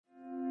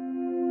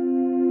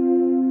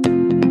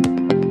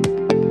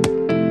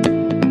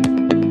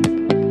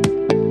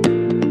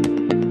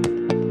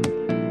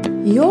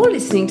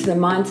listening to the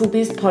Mindful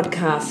Biz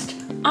podcast.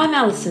 I'm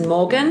Alison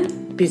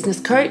Morgan, business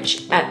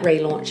coach at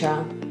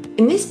Relauncher.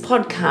 In this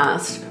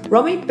podcast,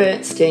 Romy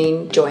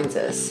Bursztyn joins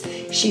us.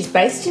 She's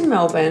based in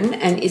Melbourne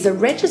and is a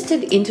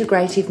registered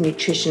integrative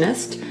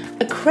nutritionist,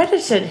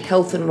 accredited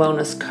health and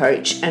wellness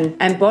coach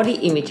and body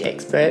image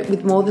expert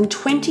with more than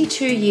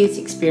 22 years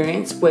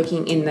experience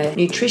working in the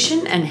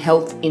nutrition and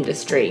health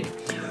industry.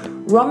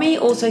 Romy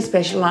also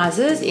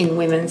specialises in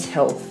women's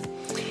health.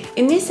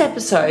 In this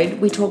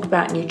episode, we talk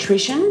about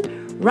nutrition,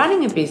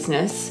 running a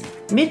business,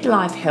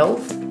 midlife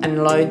health,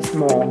 and loads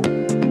more.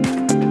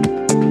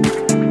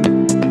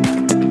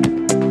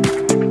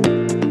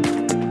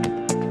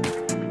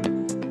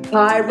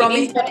 Hi,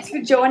 Romy. Thanks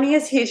for joining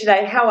us here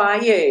today. How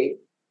are you?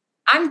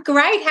 I'm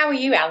great. How are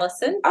you,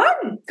 Alison?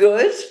 I'm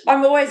good.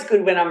 I'm always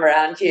good when I'm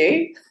around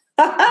you.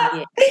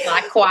 Yeah,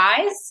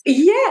 likewise.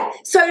 Yeah.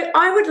 So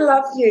I would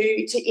love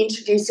you to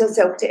introduce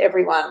yourself to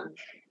everyone.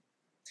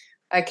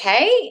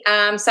 Okay.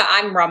 So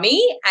I'm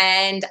Romy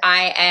and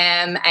I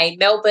am a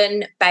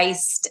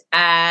Melbourne-based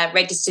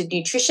registered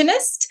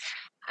nutritionist,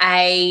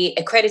 a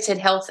accredited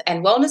health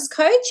and wellness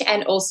coach,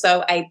 and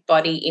also a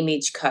body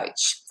image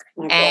coach.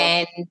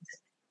 And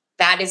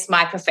that is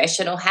my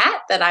professional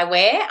hat that I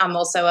wear. I'm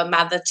also a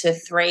mother to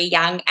 3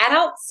 young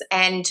adults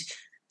and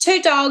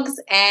 2 dogs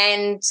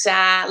and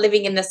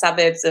living in the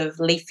suburbs of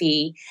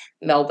leafy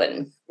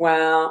Melbourne.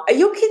 Wow. Are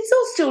your kids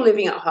all still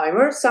living at home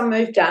or have some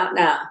moved out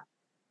now?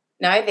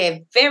 No, they're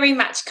very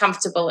much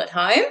comfortable at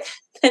home.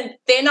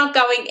 They're not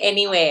going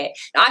anywhere.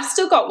 I've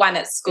still got one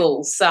at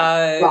school. So,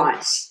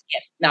 right.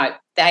 Yeah, no,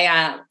 they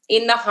are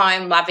in the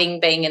home, loving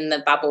being in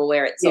the bubble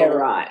where it's all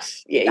right.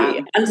 Yeah.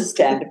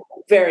 Understandable.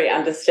 Very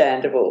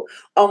understandable.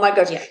 Oh, my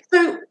gosh. Yeah.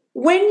 So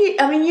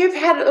you've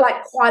had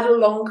quite a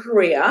long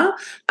career.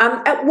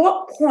 At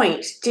what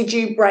point did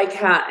you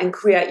break out and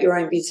create your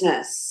own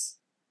business?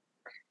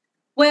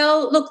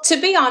 Well, look, to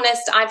be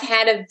honest, I've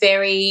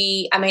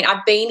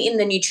been in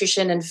the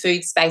nutrition and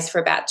food space for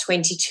about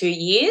 22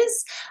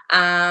 years.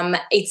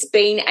 It's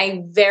been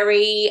a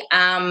very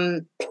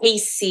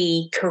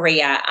piecey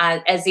career,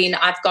 as in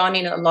I've gone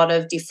in a lot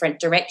of different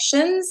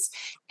directions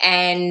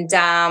and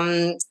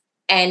I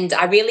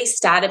really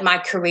started my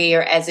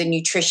career as a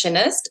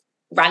nutritionist,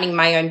 running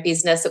my own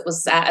business. It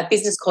was a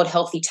business called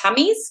Healthy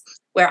Tummies,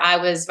 where I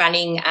was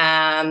running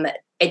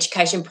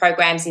education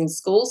programs in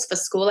schools for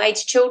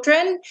school-age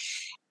children.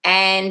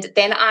 And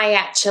then I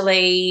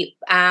actually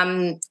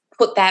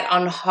put that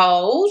on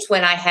hold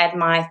when I had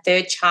my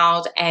 3rd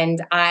child,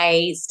 and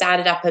I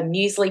started up a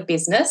muesli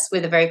business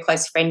with a very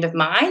close friend of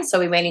mine. So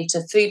we went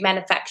into food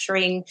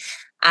manufacturing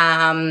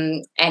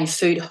and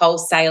food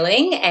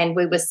wholesaling, and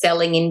we were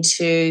selling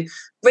into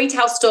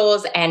retail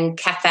stores and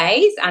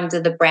cafes under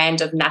the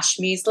brand of Nush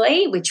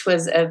Muesli, which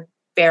was a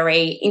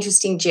very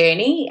interesting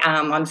journey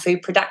on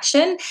food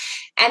production.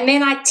 And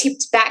then I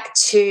tipped back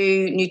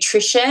to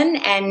nutrition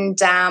and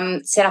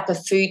set up a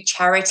food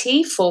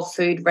charity for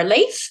food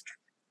relief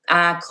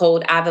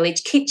called Our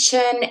Village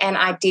Kitchen. And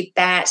I did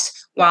that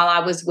while I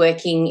was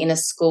working in a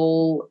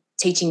school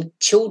teaching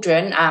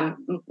children,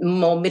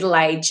 more middle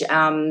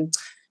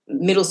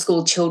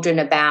school children,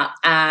 about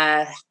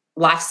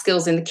life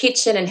skills in the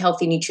kitchen and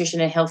healthy nutrition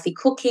and healthy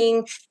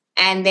cooking.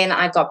 And then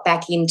I got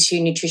back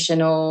into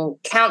nutritional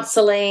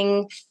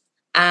counselling.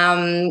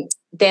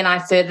 Then I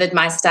furthered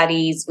my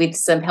studies with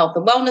some health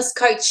and wellness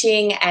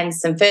coaching and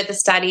some further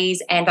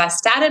studies. And I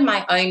started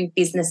my own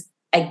business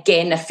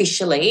again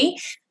officially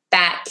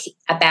back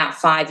about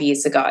 5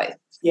 years ago.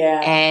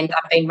 Yeah. And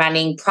I've been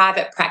running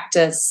private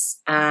practice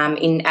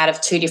out of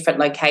 2 different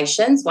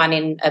locations, one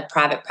in a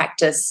private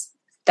practice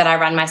that I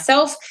run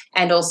myself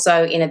and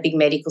also in a big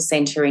medical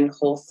centre in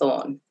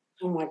Hawthorn.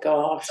 Oh, my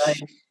gosh.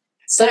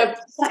 So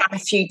a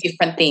few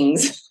different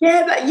things.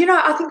 Yeah, but,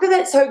 I think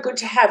that's so good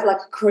to have a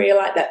career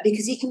like that,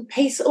 because you can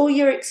piece all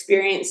your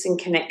experience and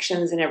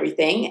connections and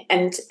everything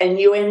and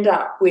you end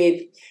up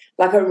with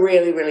a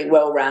really, really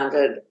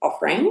well-rounded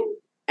offering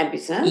and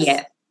business.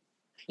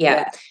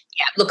 Yeah.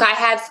 Look,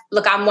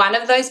 I'm one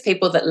of those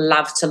people that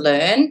love to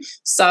learn.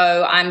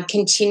 So I'm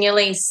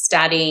continually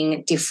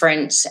studying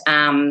different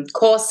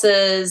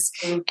courses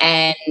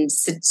and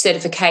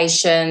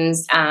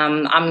certifications.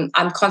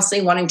 I'm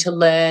constantly wanting to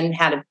learn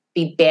how to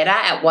be better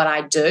at what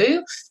I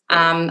do.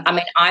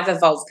 I've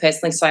evolved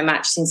personally so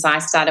much since I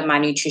started my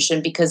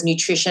nutrition, because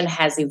nutrition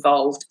has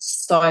evolved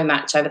so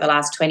much over the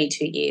last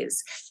 22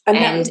 years.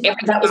 And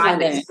that was my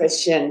next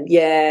question.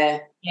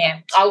 Yeah. Yeah.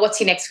 Oh, what's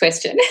your next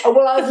question?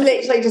 Well, I was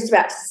literally just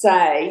about to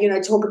say,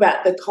 talk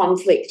about the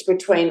conflict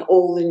between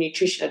all the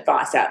nutrition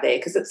advice out there,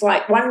 because it's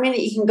one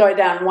minute you can go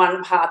down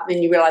one path and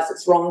then you realise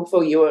it's wrong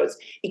for you, or it's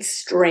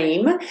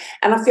extreme.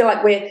 And I feel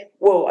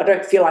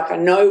I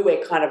know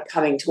we're kind of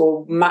coming to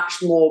a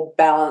much more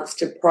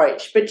balanced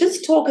approach. But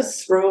just talk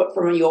us through it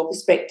from your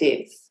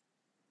perspective.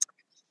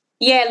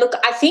 Yeah, look,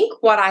 I think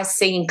what I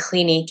see in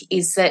clinic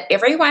is that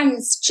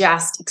everyone's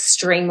just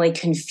extremely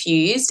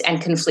confused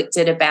and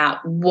conflicted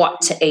about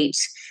what to eat.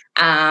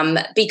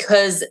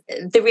 Because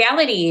the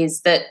reality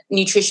is that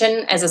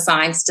nutrition as a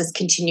science just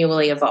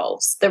continually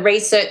evolves. The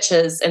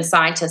researchers and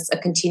scientists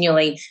are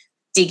continually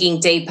digging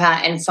deeper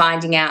and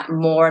finding out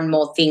more and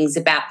more things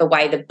about the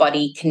way the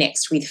body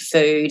connects with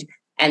food,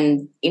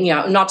 and,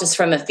 not just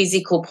from a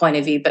physical point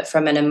of view, but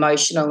from an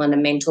emotional and a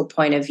mental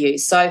point of view.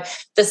 So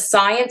the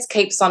science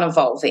keeps on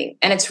evolving,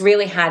 and it's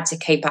really hard to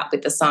keep up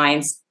with the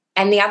science.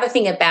 And the other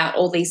thing about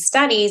all these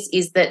studies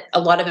is that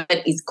a lot of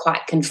it is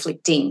quite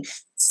conflicting.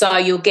 So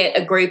you'll get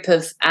a group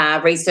of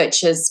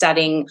researchers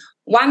studying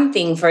one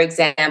thing, for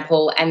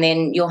example, and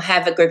then you'll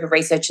have a group of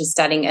researchers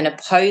studying an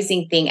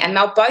opposing thing, and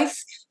they'll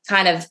both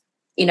kind of,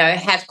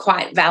 have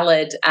quite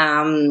valid,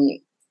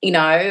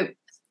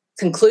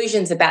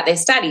 conclusions about their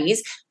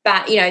studies,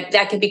 but,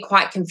 that can be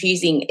quite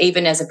confusing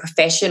even as a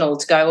professional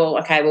to go, well,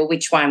 okay, well,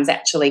 which one's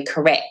actually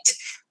correct?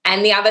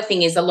 And the other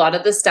thing is a lot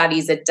of the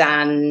studies are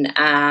done,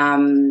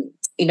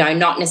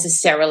 not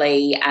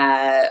necessarily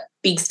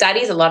big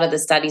studies. A lot of the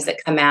studies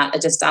that come out are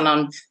just done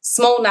on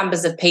small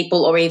numbers of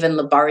people or even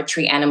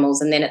laboratory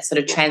animals, and then it's sort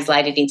of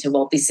translated into,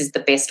 well, this is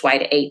the best way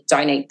to eat.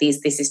 Don't eat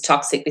this is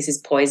toxic, this is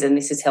poison,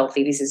 this is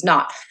healthy, this is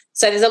not.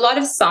 So there's a lot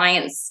of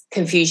science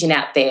confusion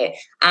out there.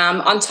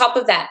 On top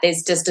of that,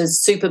 there's just a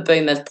super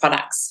boom of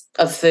products,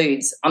 of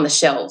foods on the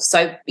shelves.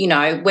 So,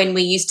 when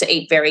we used to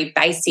eat very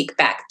basic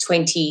back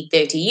 20,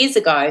 30 years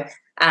ago,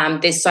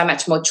 there's so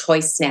much more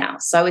choice now.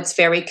 So it's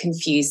very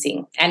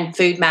confusing. And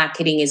food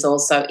marketing is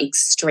also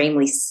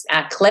extremely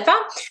clever.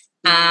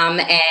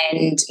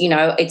 And,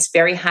 it's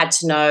very hard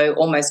to know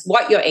almost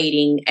what you're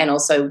eating and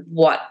also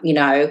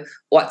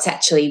what's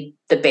actually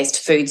the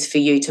best foods for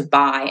you to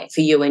buy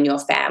for you and your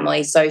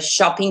family. So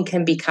shopping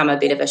can become a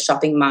bit of a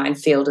shopping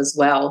minefield as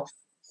well.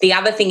 The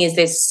other thing is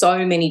there's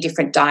so many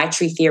different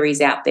dietary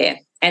theories out there,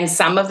 and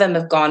some of them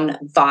have gone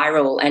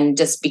viral and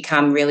just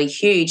become really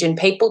huge. And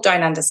people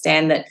don't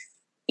understand that,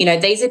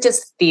 these are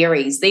just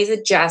theories. These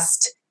are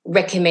just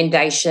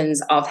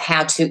recommendations of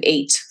how to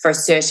eat for a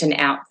certain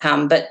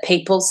outcome, but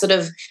people sort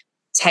of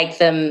take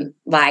them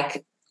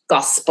like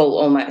gospel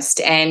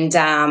almost and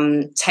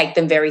take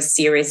them very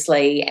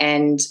seriously,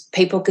 and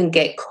people can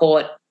get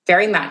caught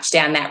very much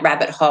down that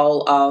rabbit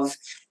hole of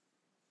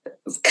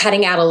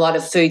cutting out a lot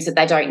of foods that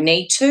they don't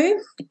need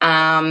to,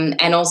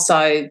 and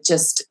also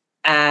just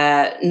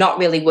not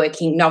really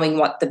knowing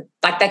what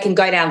they can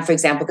go down, for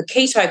example, the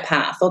keto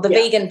path or the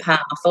vegan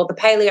path or the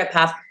paleo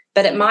path,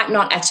 but it might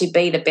not actually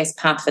be the best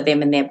path for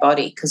them and their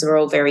body because we're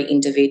all very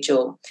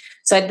individual.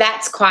 So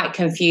that's quite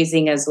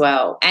confusing as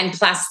well. And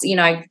plus,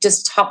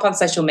 just hop on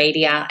social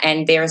media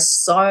and there are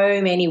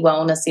so many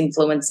wellness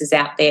influencers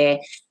out there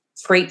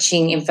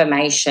preaching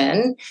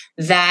information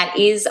that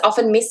is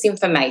often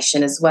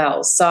misinformation as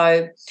well.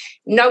 So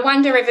no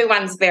wonder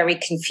everyone's very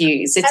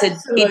confused.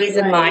 It is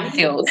a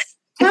minefield.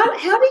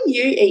 How do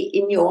you eat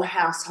in your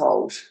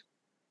household?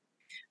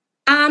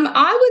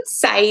 I would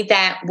say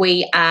that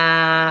we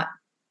are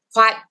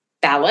quite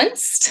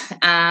balanced.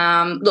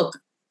 Look,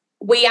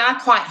 we are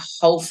quite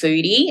whole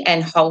foodie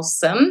and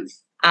wholesome.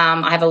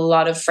 I have a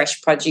lot of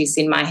fresh produce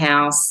in my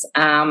house.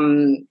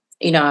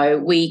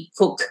 We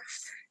cook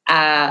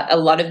a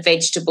lot of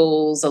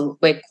vegetables.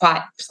 We're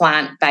quite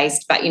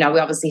plant-based, but, we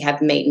obviously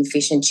have meat and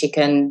fish and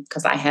chicken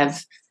because I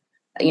have,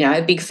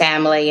 a big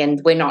family,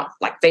 and we're not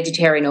like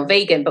vegetarian or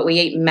vegan, but we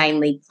eat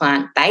mainly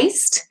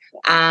plant-based.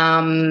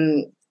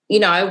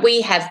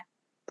 We have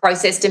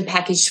processed and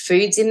packaged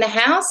foods in the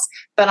house,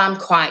 but I'm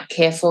quite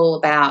careful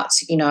about,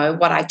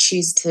 what I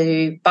choose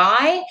to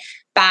buy.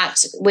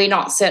 But we're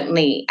not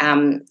certainly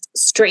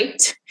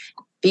strict,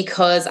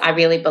 because I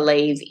really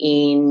believe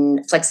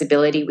in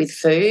flexibility with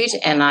food,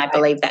 and I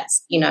believe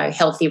that's,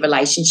 healthy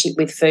relationship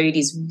with food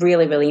is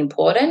really, really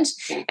important,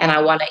 and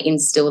I want to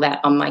instill that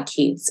on my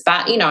kids.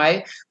 But,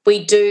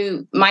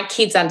 my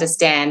kids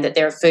understand that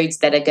there are foods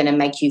that are going to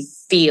make you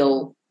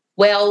feel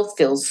well,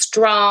 feel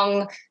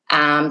strong,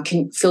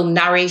 can feel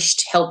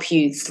nourished, help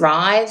you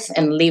thrive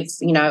and live,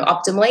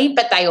 optimally.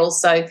 But they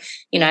also,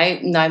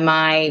 know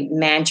my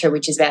mantra,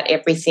 which is about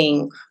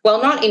everything,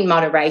 well, not in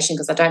moderation,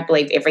 because I don't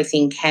believe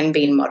everything can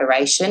be in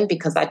moderation,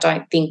 because I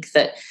don't think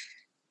that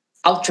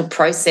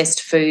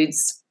ultra-processed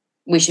foods,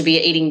 we should be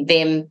eating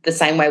them the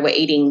same way we're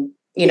eating,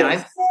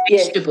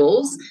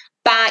 vegetables.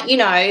 But,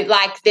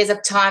 there's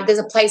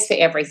a place for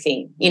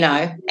everything,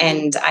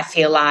 and I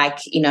feel like,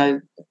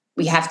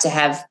 we have to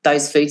have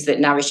those foods that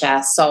nourish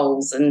our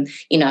souls and,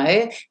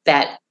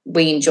 that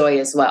we enjoy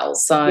as well.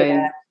 So,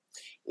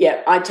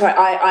 yeah,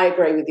 I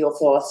agree with your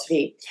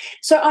philosophy.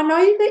 So I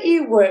know that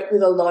you work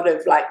with a lot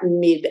of like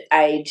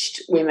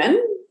mid-aged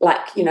women, like,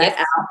 yes.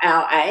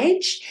 our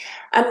age.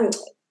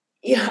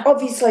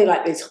 Obviously,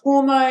 like there's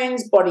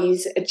hormones,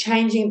 bodies are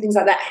changing, things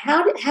like that.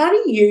 How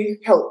do you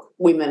help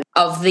women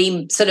of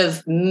the sort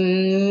of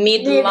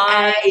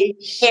midlife,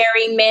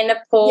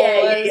 perimenopause?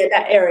 Yeah,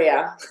 that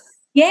area.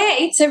 Yeah,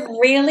 it's a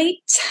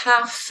really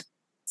tough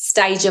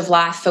stage of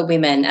life for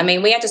women. I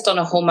mean, we are just on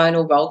a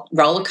hormonal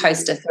roller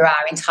coaster through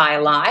our entire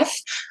life.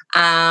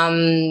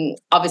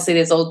 Obviously,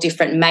 there's all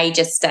different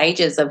major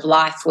stages of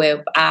life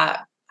where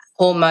our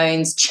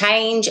hormones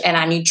change and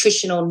our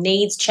nutritional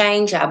needs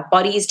change, our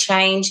bodies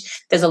change.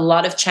 There's a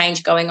lot of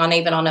change going on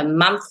even on a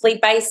monthly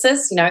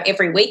basis,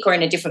 every week or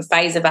in a different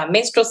phase of our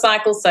menstrual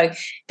cycle. So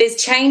there's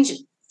change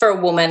for a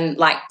woman,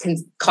 like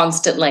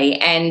constantly.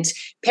 And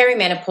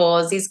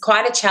perimenopause is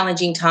quite a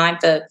challenging time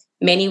for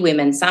many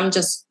women. Some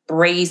just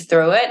breeze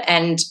through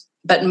it,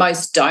 but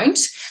most don't.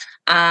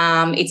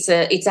 It's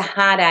a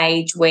hard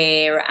age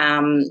where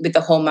with the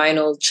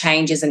hormonal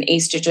changes and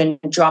estrogen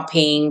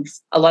dropping,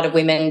 a lot of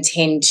women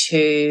tend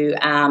to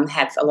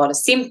have a lot of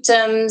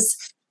symptoms.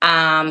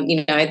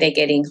 They're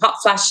getting hot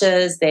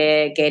flushes,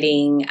 they're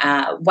getting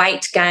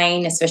weight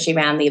gain, especially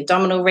around the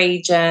abdominal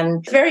region.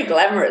 It's very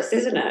glamorous,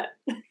 isn't it?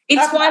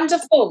 It's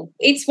wonderful.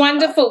 It's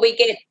wonderful. We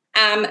get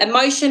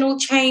emotional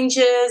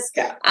changes,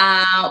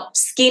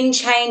 skin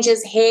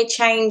changes, hair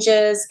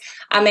changes.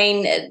 I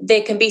mean,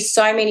 there can be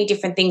so many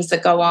different things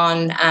that go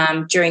on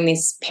during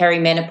this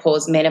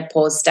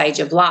menopause stage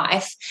of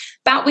life,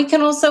 but we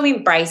can also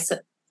embrace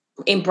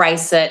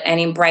it and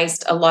embrace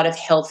a lot of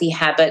healthy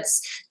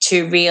habits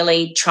to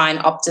really try and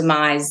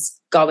optimize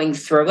going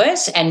through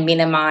it and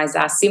minimize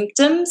our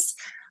symptoms.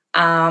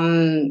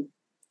 I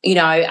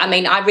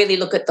really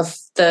look at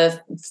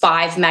the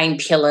 5 main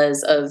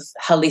pillars of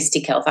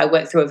holistic health. I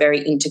work through a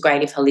very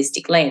integrative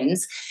holistic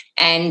lens,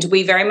 and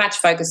we very much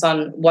focus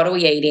on what are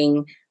we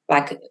eating,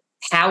 like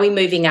how are we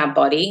moving our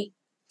body,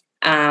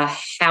 how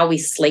are we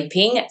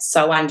sleeping. It's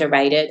so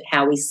underrated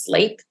how we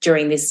sleep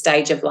during this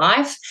stage of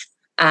life,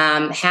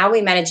 how are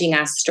we managing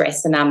our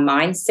stress and our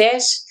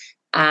mindset,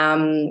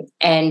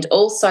 and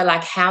also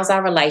like how's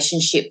our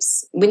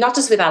relationships, not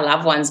just with our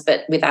loved ones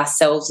but with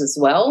ourselves as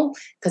well,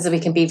 because we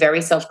can be very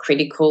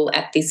self-critical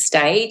at this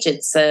stage.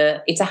 It's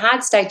a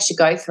hard stage to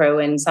go through,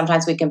 and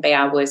sometimes we can be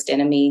our worst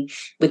enemy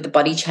with the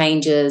body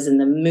changes and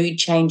the mood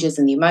changes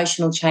and the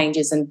emotional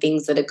changes and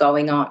things that are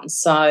going on.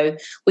 So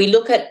we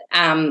look at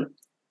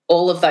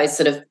all of those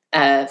sort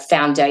of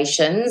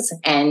foundations,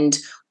 and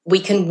we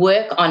can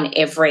work on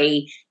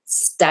every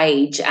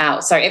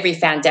every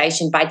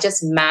foundation by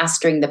just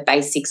mastering the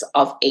basics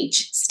of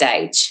each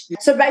stage.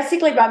 So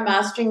basically by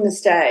mastering the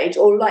stage,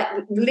 or like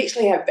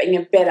literally having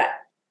a better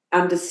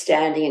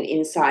understanding and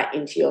insight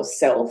into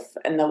yourself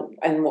and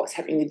what's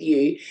happening with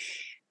you,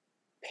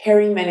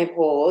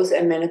 perimenopause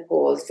and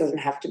menopause doesn't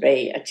have to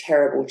be a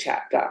terrible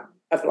chapter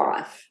of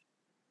life.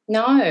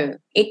 No,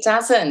 it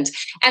doesn't.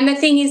 And the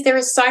thing is, there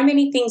are so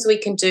many things we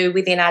can do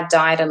within our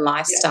diet and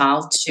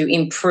lifestyle to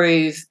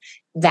improve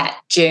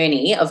that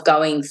journey of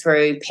going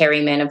through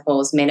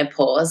perimenopause,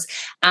 menopause.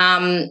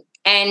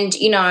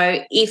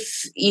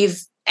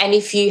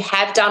 If you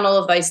have done all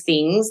of those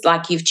things,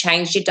 like you've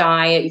changed your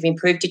diet, you've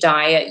improved your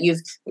diet,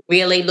 you've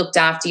really looked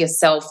after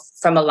yourself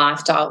from a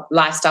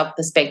lifestyle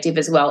perspective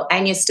as well,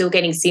 and you're still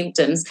getting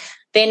symptoms,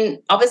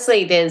 then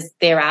obviously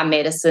there are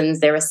medicines,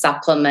 there are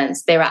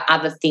supplements, there are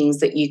other things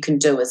that you can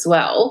do as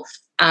well.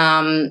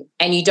 And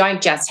you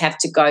don't just have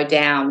to go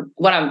down.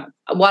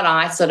 What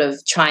I sort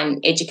of try and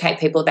educate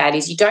people about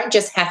is you don't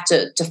just have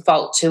to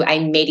default to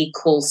a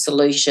medical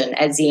solution,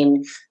 as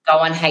in go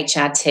on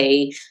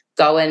HRT,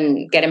 go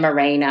and get a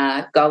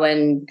Mirena, go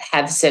and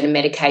have certain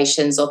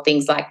medications or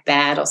things like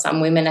that. Or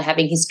some women are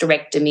having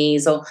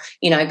hysterectomies, or,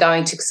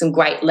 going to some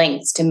great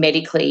lengths to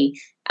medically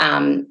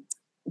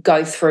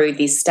go through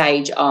this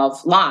stage of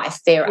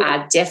life. There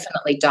are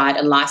definitely diet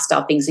and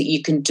lifestyle things that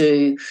you can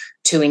do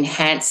to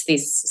enhance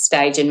this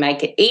stage and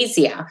make it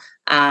easier.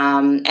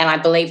 And I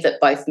believe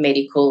that both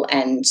medical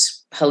and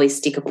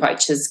holistic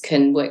approaches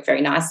can work very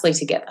nicely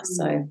together.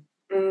 So,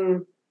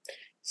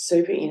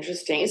 super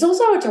interesting. It's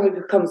also a topic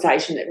of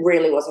conversation that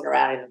really wasn't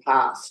around in the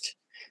past.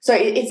 So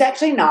it's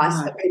actually nice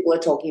that people are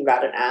talking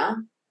about it now.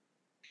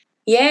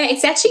 Yeah,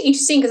 it's actually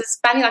interesting because it's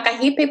funny. Like I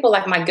hear people,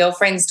 like my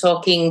girlfriends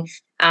talking.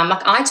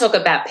 Like I talk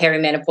about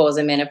perimenopause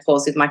and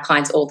menopause with my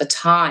clients all the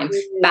time.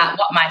 But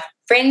what my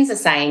friends are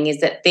saying is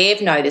that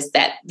they've noticed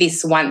that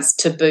this once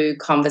taboo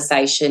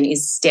conversation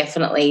is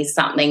definitely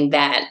something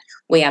that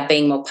we are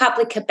being more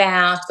public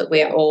about, that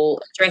we're all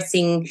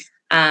addressing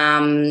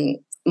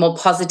more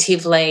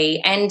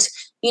positively. And,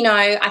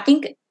 I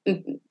think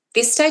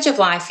this stage of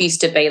life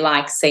used to be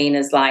like seen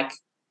as like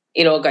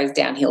it all goes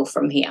downhill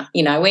from here.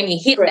 When you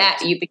hit that,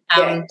 you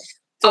become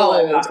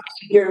old.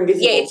 You're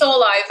invisible. Yeah, it's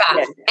all over.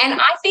 Yeah. And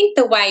I think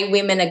the way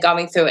women are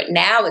going through it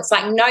now, it's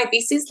like, no,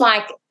 this is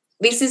like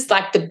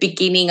the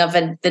beginning of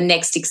the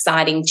next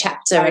exciting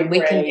chapter. And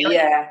we can really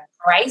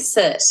embrace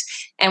it,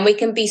 and we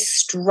can be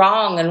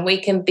strong, and we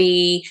can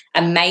be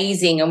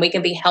amazing, and we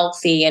can be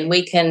healthy, and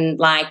we can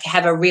like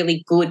have a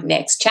really good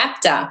next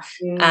chapter.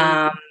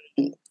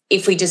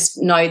 If we just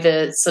know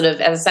the sort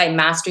of, as I say,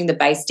 mastering the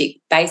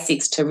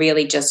basics to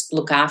really just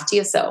look after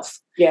yourself.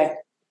 Yeah.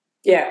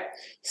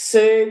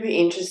 Super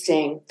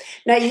interesting.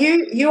 Now,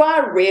 you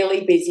are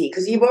really busy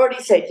because you've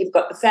already said you've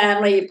got the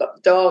family, you've got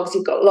the dogs,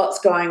 you've got lots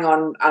going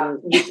on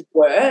with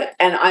work,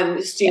 and I'm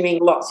assuming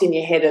lots in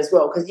your head as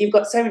well because you've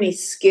got so many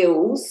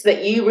skills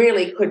that you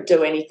really could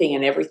do anything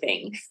and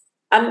everything.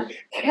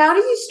 How do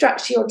you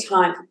structure your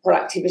time for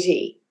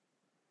productivity?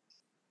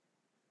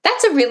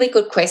 That's a really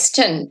good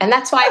question, and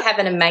that's why I have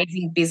an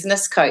amazing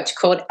business coach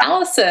called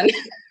Alison.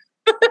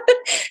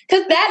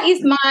 Because that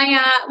is my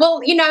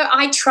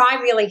I try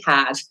really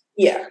hard.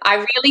 Yeah. I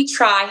really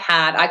try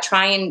hard. I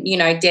try and,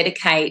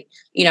 dedicate,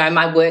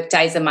 my work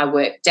days are my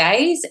work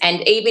days.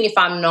 And even if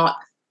I'm not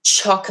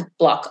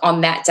chock-a-block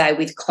on that day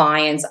with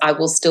clients, I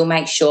will still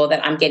make sure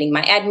that I'm getting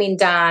my admin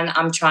done.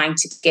 I'm trying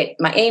to get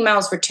my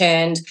emails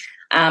returned.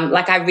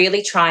 I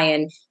really try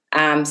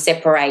and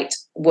separate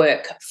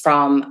work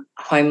from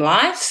home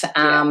life.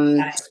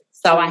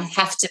 So I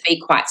have to be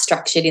quite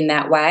structured in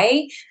that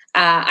way.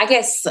 I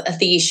guess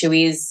the issue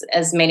is,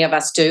 as many of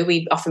us do,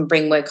 we often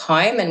bring work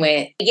home and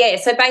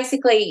so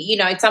basically,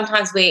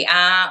 sometimes we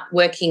are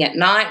working at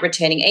night,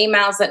 returning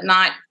emails at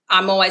night.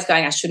 I'm always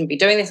going, I shouldn't be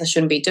doing this, I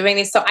shouldn't be doing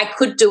this. So I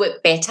could do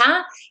it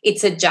better.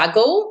 It's a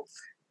juggle,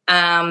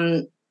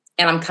 and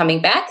I'm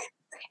coming back.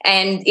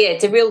 And,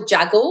 it's a real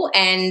juggle.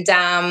 And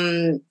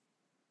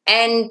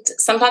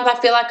sometimes I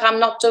feel like I'm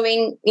not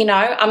doing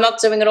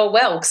it all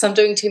well because I'm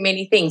doing too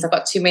many things. I've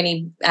got too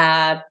many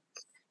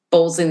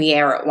balls in the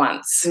air at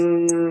once.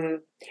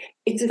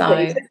 It's a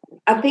thing.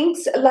 I think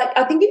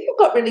if you've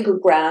got really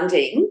good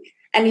grounding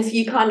and if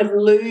you kind of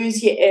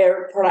lose your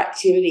air of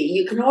productivity,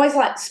 you can always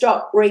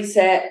stop,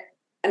 reset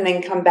and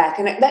then come back.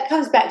 And that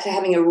comes back to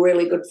having a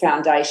really good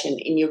foundation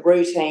in your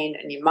routine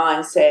and your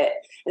mindset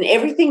and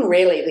everything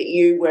really that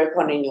you work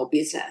on in your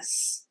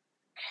business.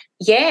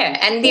 Yeah,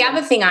 and the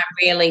other thing I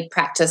really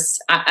practice,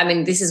 I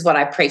mean, this is what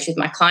I preach with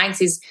my clients,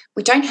 is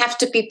we don't have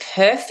to be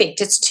perfect.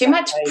 It's too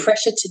much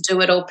pressure to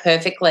do it all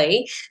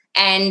perfectly.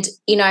 And,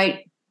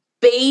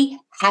 be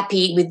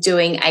happy with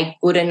doing a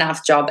good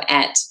enough job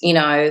at,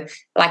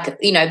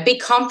 be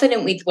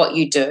confident with what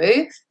you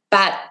do,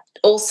 but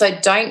also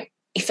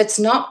if it's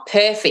not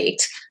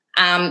perfect,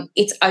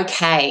 it's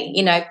okay.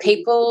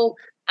 People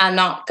are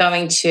not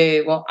going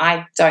to,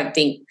 I don't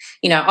think,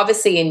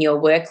 obviously in your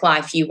work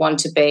life you want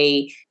to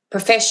be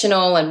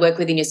professional and work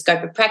within your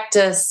scope of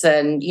practice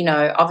and,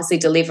 obviously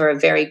deliver a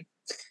very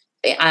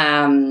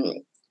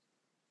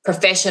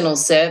professional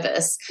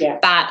service. Yeah.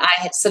 But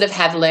I sort of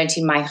have learnt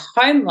in my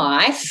home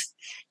life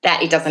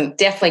that it doesn't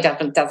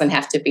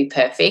have to be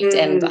perfect.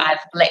 And I've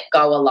let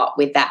go a lot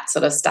with that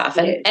sort of stuff.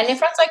 And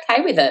everyone's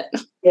okay with it.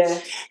 Yeah.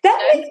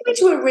 That leads me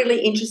to a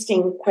really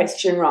interesting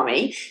question,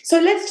 Romy. So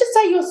let's just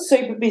say you're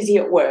super busy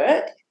at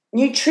work.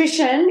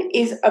 Nutrition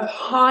is of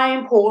high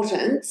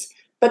importance,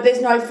 but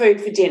there's no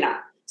food for dinner.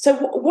 So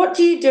what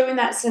do you do in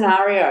that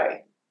scenario?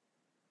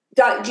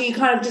 Do you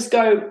kind of just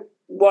go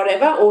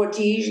whatever, or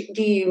do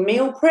you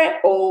meal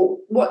prep, or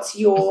what's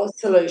your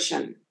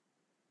solution?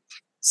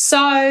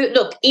 So,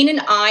 look, in an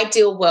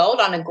ideal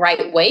world, on a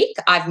great week,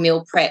 I've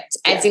meal prepped.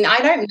 As in, I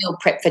don't meal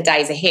prep for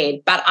days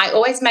ahead, but I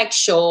always make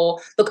sure,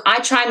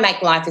 I try and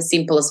make life as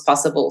simple as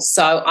possible.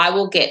 So I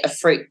will get a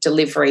fruit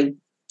delivery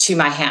to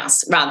my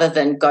house rather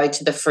than go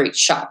to the fruit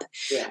shop.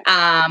 Yeah.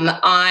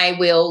 I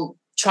will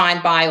try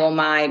and buy all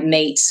my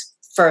meat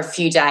for a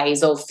few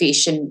days or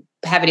fish and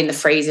have it in the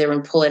freezer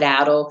and pull it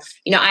out. Or,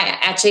 I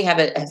actually have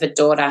a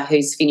daughter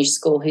who's finished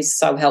school who's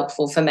so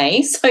helpful for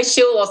me. So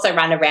she'll also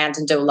run around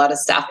and do a lot of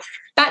stuff.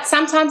 But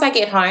sometimes I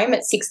get home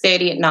at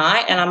 6:30 at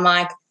night and I'm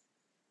like,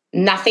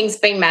 nothing's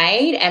been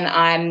made and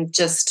I'm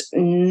just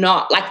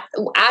not,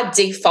 our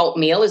default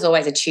meal is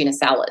always a tuna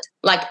salad.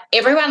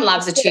 Everyone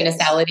loves a tuna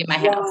salad in my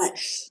house. Right.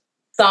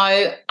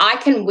 So I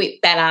can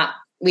whip that up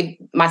with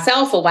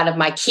myself or one of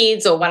my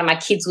kids, or one of my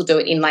kids will do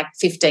it in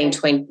 15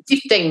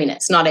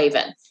 minutes, not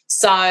even.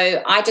 So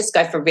I just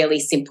go for really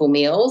simple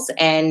meals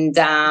and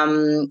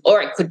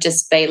or it could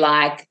just be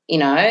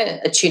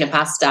a tuna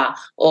pasta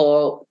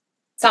or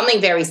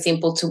something very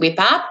simple to whip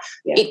up.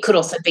 Yeah. It could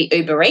also be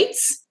Uber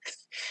Eats.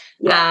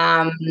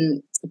 Yeah.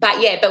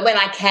 But when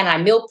I can, I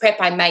meal prep.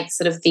 I make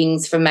sort of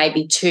things for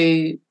maybe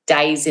 2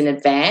 days in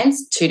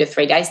advance, 2 to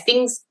 3 days.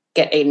 Things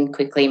get eaten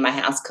quickly in my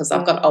house because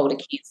I've got older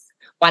kids.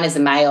 One is a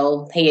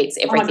male. He eats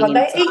everything. Oh my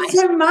God, they eat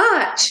so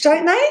much,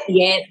 don't they?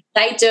 Yeah,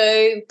 they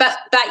do. But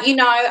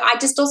I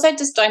just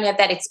don't have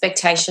that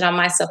expectation on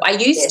myself. I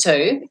used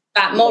to,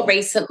 but more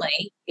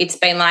recently it's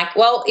been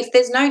if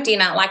there's no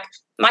dinner,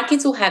 my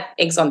kids will have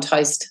eggs on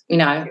toast.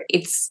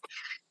 It's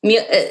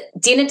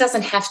dinner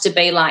doesn't have to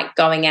be like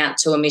going out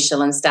to a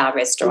Michelin star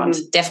restaurant.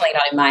 Definitely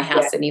not in my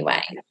house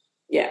anyway.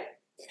 Yeah,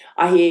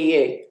 I hear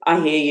you.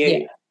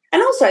 Yeah.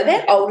 And also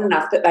they're old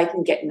enough that they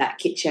can get in that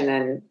kitchen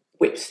and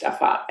whip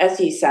stuff up, as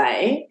you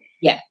say.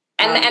 Yeah,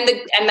 and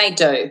they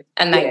do.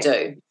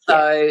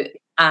 So,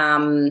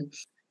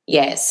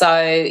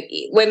 so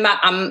when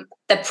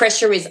the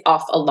pressure is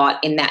off a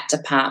lot in that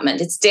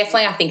department. It's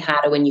definitely, I think,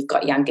 harder when you've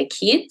got younger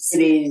kids.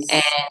 It is.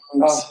 And,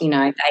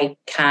 they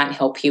can't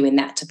help you in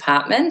that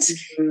department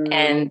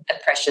and the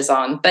pressure's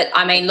on. But,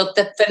 I mean, look,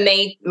 for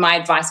me, my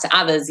advice to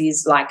others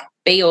is,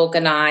 be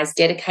organised,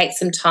 dedicate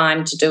some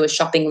time to do a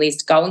shopping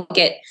list, go and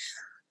get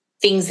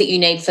things that you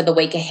need for the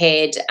week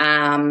ahead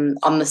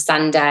on the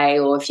Sunday,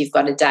 or if you've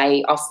got a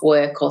day off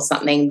work or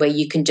something where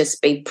you can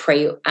just be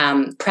plan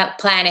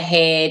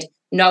ahead,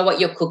 know what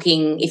you're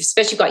cooking.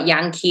 Especially got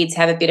young kids,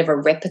 have a bit of a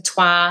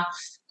repertoire.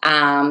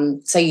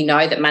 So you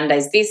know that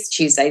Monday's this,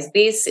 Tuesday's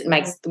this, it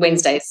makes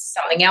Wednesday's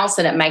something else,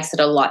 and it makes it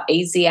a lot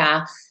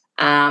easier.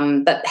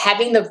 But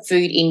having the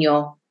food in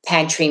your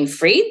pantry and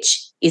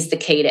fridge is the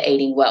key to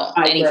eating well.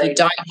 I and agree. if you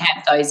don't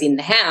have those in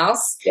the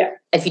house,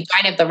 if you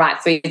don't have the right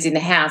foods in the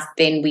house,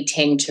 then we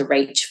tend to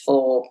reach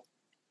for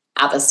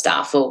other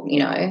stuff or, you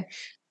know,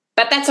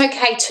 but that's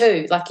okay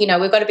too. Like, you know,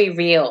 we've got to be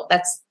real.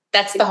 That's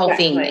the whole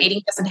thing.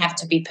 Eating doesn't have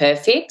to be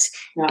perfect,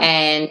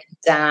 and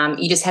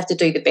you just have to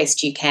do the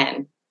best you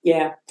can.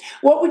 Yeah.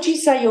 What would you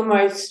say you're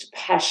most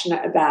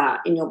passionate about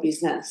in your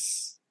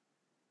business?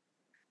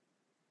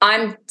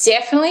 I'm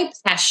definitely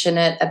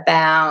passionate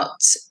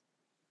about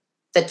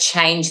the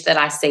change that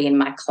I see in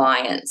my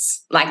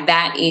clients. Like,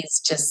 that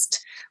is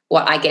just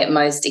what I get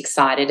most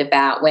excited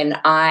about, when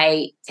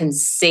I can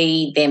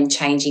see them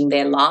changing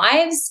their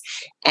lives.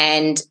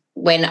 And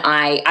when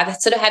I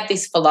sort of have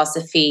this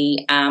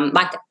philosophy,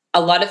 like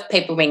a lot of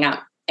people ring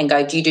up and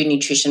go, do you do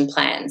nutrition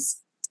plans?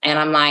 And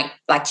I'm like,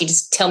 you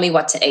just tell me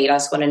what to eat. I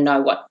just want to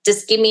know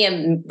just give me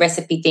a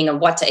recipe thing of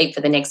what to eat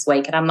for the next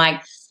week. And I'm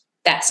like,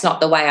 that's not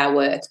the way I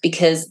work,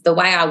 because the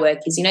way I work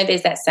is, you know,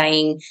 there's that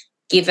saying,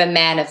 give a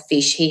man a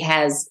fish, he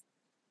has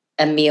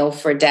a meal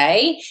for a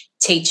day.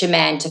 Teach a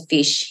man to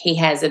fish, he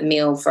has a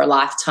meal for a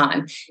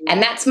lifetime.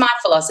 And that's my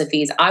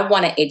philosophy, is I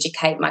want to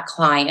educate my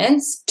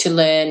clients to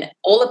learn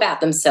all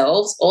about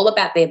themselves, all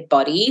about their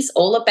bodies,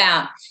 all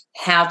about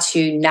how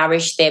to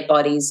nourish their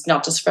bodies,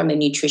 not just from a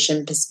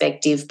nutrition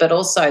perspective, but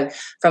also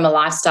from a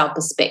lifestyle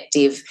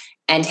perspective,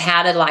 and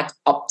how to like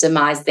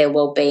optimize their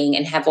well-being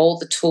and have all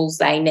the tools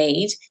they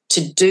need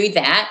to do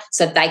that,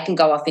 so they can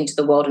go off into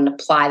the world and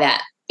apply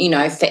that, you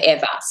know,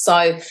 forever.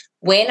 So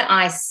when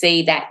I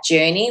see that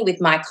journey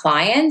with my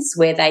clients,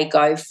 where they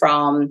go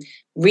from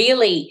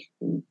really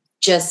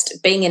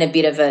just being in a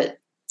bit of a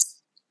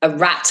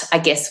rut, I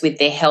guess, with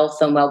their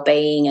health and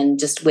well-being and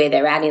just where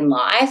they're at in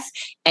life,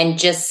 and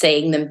just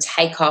seeing them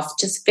take off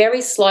just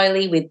very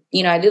slowly with,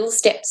 you know, little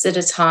steps at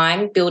a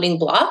time, building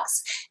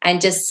blocks, and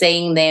just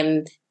seeing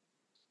them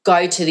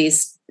go to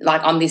this,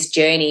 like on this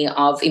journey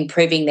of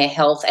improving their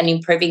health and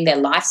improving their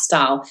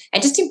lifestyle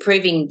and just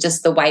improving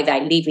just the way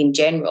they live in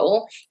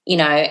general, you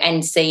know,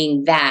 and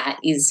seeing that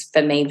is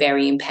for me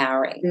very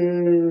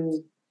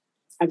empowering.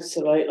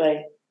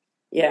 Absolutely.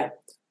 Yeah.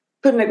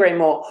 Couldn't agree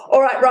more. All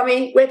right,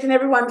 Romy, where can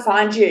everyone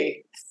find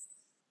you?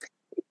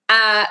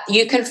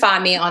 You can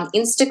find me on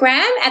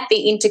Instagram at the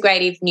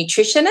Integrative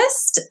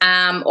Nutritionist,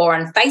 or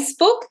on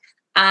Facebook,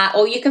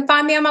 or you can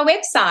find me on my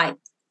website,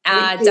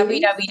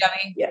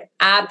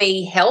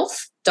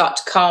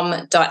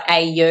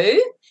 www.rbhealth.com.au,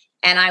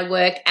 and I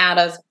work out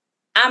of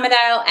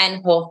Armidale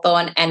and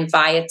Hawthorne and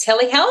via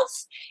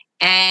telehealth.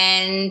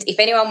 And if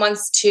anyone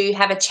wants to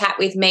have a chat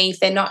with me, if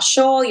they're not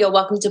sure, you're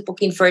welcome to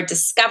book in for a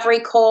discovery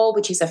call,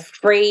 which is a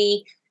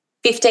free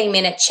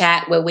 15-minute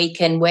chat where we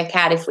can work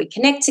out if we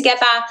connect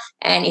together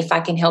and if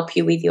I can help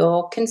you with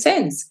your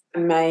concerns.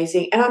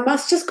 Amazing. And I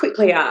must just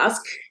quickly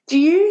ask, do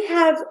you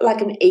have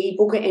like an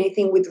ebook or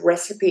anything with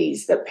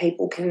recipes that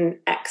people can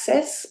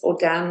access or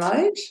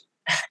download?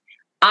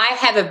 I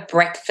have a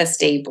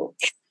breakfast ebook.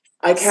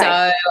 Okay.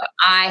 So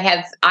I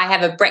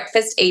have a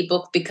breakfast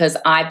ebook because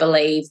I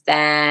believe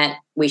that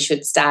we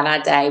should start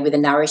our day with a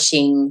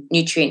nourishing,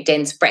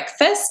 nutrient-dense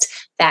breakfast.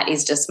 That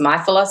is just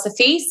my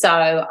philosophy.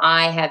 So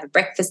I have a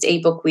breakfast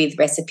ebook with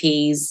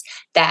recipes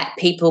that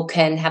people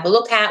can have a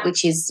look at,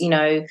 which is, you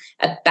know,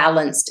 a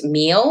balanced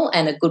meal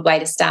and a good way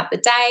to start the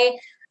day.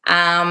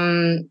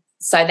 So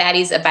that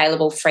is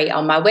available free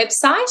on my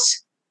website.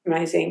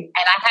 Amazing.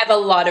 And I have a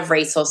lot of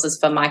resources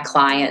for my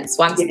clients.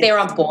 Once they're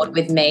on board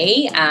with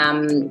me,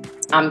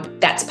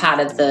 that's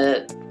part of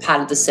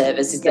the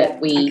service, is that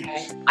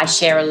I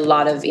share a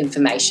lot of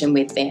information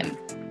with them.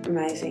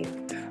 Amazing.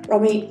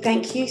 Romy,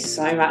 thank you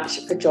so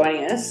much for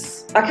joining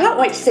us. I can't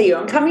wait to see you.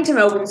 I'm coming to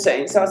Melbourne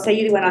soon, so I'll see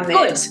you when I'm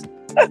there. Good.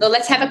 Well,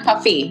 let's have a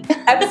coffee.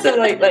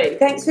 Absolutely.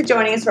 Thanks for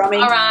joining us, Romy.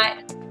 All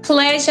right.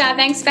 Pleasure.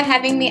 Thanks for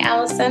having me,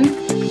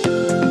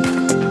 Alison.